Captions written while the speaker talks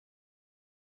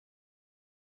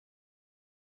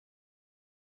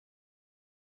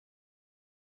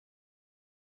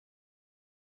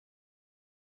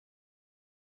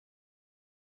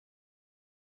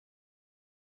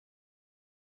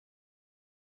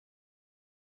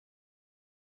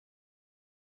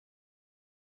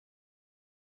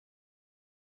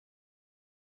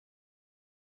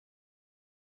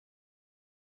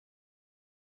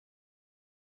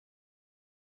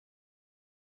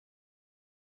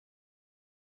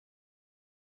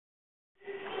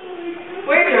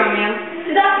Where's Romeo?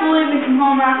 Did that fool leave me from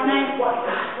home last night?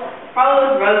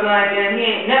 Probably with Rosaline again. He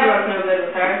ain't never up no good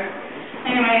with her.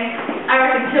 Anyway, I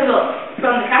reckon Tybalt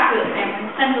from the Capulet family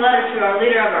sent a letter to our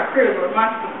leader of our crew, Lord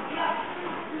Martin.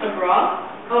 Abroad?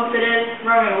 Oh, if it is,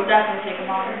 Romeo will definitely take him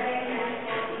on.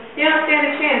 You don't stand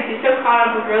a chance. He's so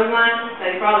caught up with Rosaline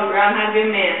that he probably forgot how to be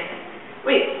a man.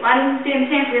 Wait, why didn't you see him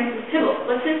camp against the Tybalt?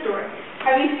 What's his story?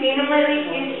 Have you seen him lately?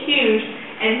 He's huge,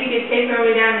 and he could take her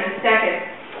way down in a second.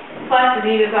 Plus, his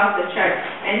eat us off the chart,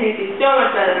 and thinks he's so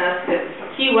much better than us because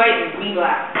he white and we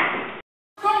black.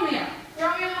 Romeo,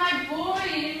 my boy,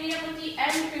 you didn't meet up with the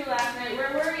entry last night.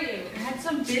 Where were you? I had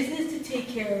some business to take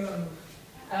care of.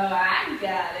 Oh, I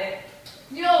got it.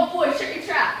 Yo, boy, shut your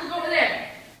trap. Look over there.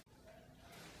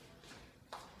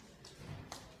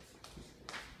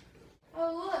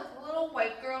 Oh, look, a little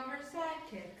white girl and her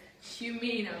sidekick. You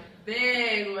mean a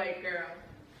big white girl.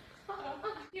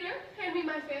 Peter, hand me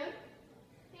my fan.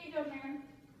 Here you go, Maren.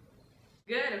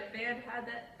 Good, a fan had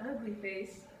that ugly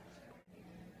face.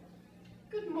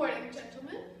 Good morning,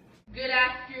 gentlemen. Good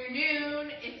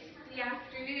afternoon. It's the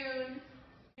afternoon.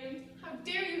 How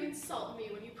dare you insult me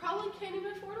when you probably can't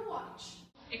even afford a watch?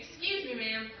 Excuse me,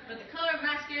 ma'am, but the color of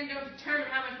my skin don't determine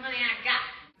how much money I got.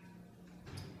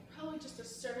 Probably just a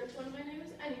servant to one of my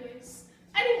neighbors.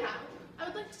 Anyhow, I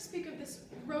would like to speak of this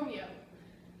Romeo.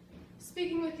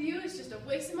 Speaking with you is just a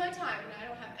waste of my time, and I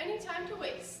don't have any time to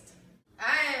waste.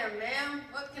 I am, ma'am.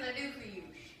 What can I do for you?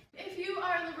 If you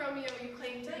are the Romeo you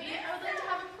claim to be, I would like to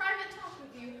have a private talk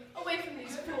with you, away from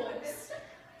these fools.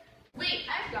 Wait,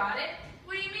 I've got it.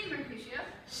 What do you mean, Mercutio?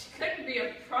 She couldn't be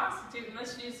a prostitute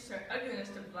unless she uses her ugliness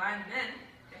to blind men.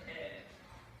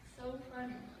 So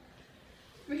funny.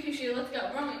 Mercutio, let's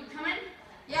go. Romeo, come in.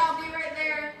 Yeah, I'll be right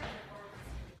there.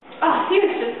 Oh, he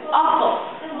was just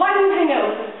awful. Why do you hang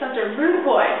out with such a rude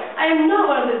boy? I am not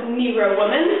one of those Negro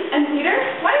women. And Peter,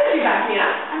 why did you back me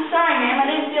up? I'm sorry, ma'am. I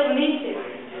didn't feel the need to.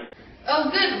 Oh,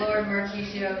 good Lord,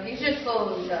 Mercutio. He's just full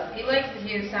of himself. He likes to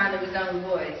hear the sound of his own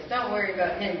voice. Don't worry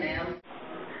about him, ma'am.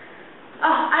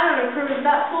 Oh, I don't approve of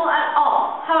that fool at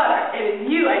all. However, it is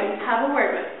you I need to have a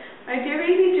word with. My dear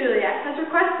baby Juliet has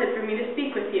requested for me to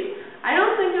speak with you. I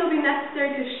don't think it will be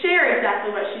necessary to share exactly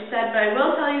what she said, but I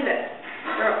will tell you this.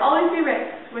 There will always be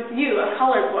risks with you, a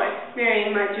colored boy,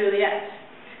 marrying my Juliet.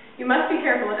 You must be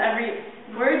careful with every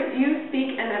word you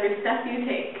speak and every step you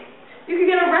take. You could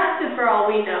get arrested for all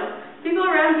we know. People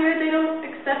around here, they don't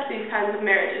accept these kinds of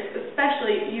marriages,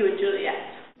 especially you and Juliet.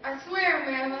 I swear,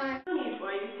 ma'am, You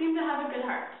boy, you seem to have a good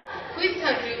heart. Please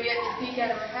tell Juliet to sneak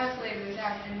out of her house later this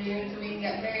afternoon so we can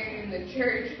get married in the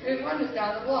church. There's one just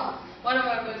down the block. One of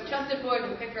our most trusted boys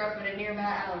will pick her up in a nearby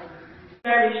alley.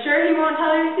 Better be sure he won't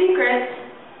tell your secrets.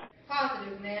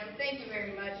 Positive, ma'am. Thank you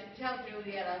very much, and tell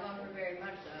Juliet I love her very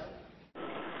much, though.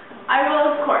 I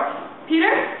will, of course.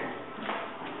 Peter?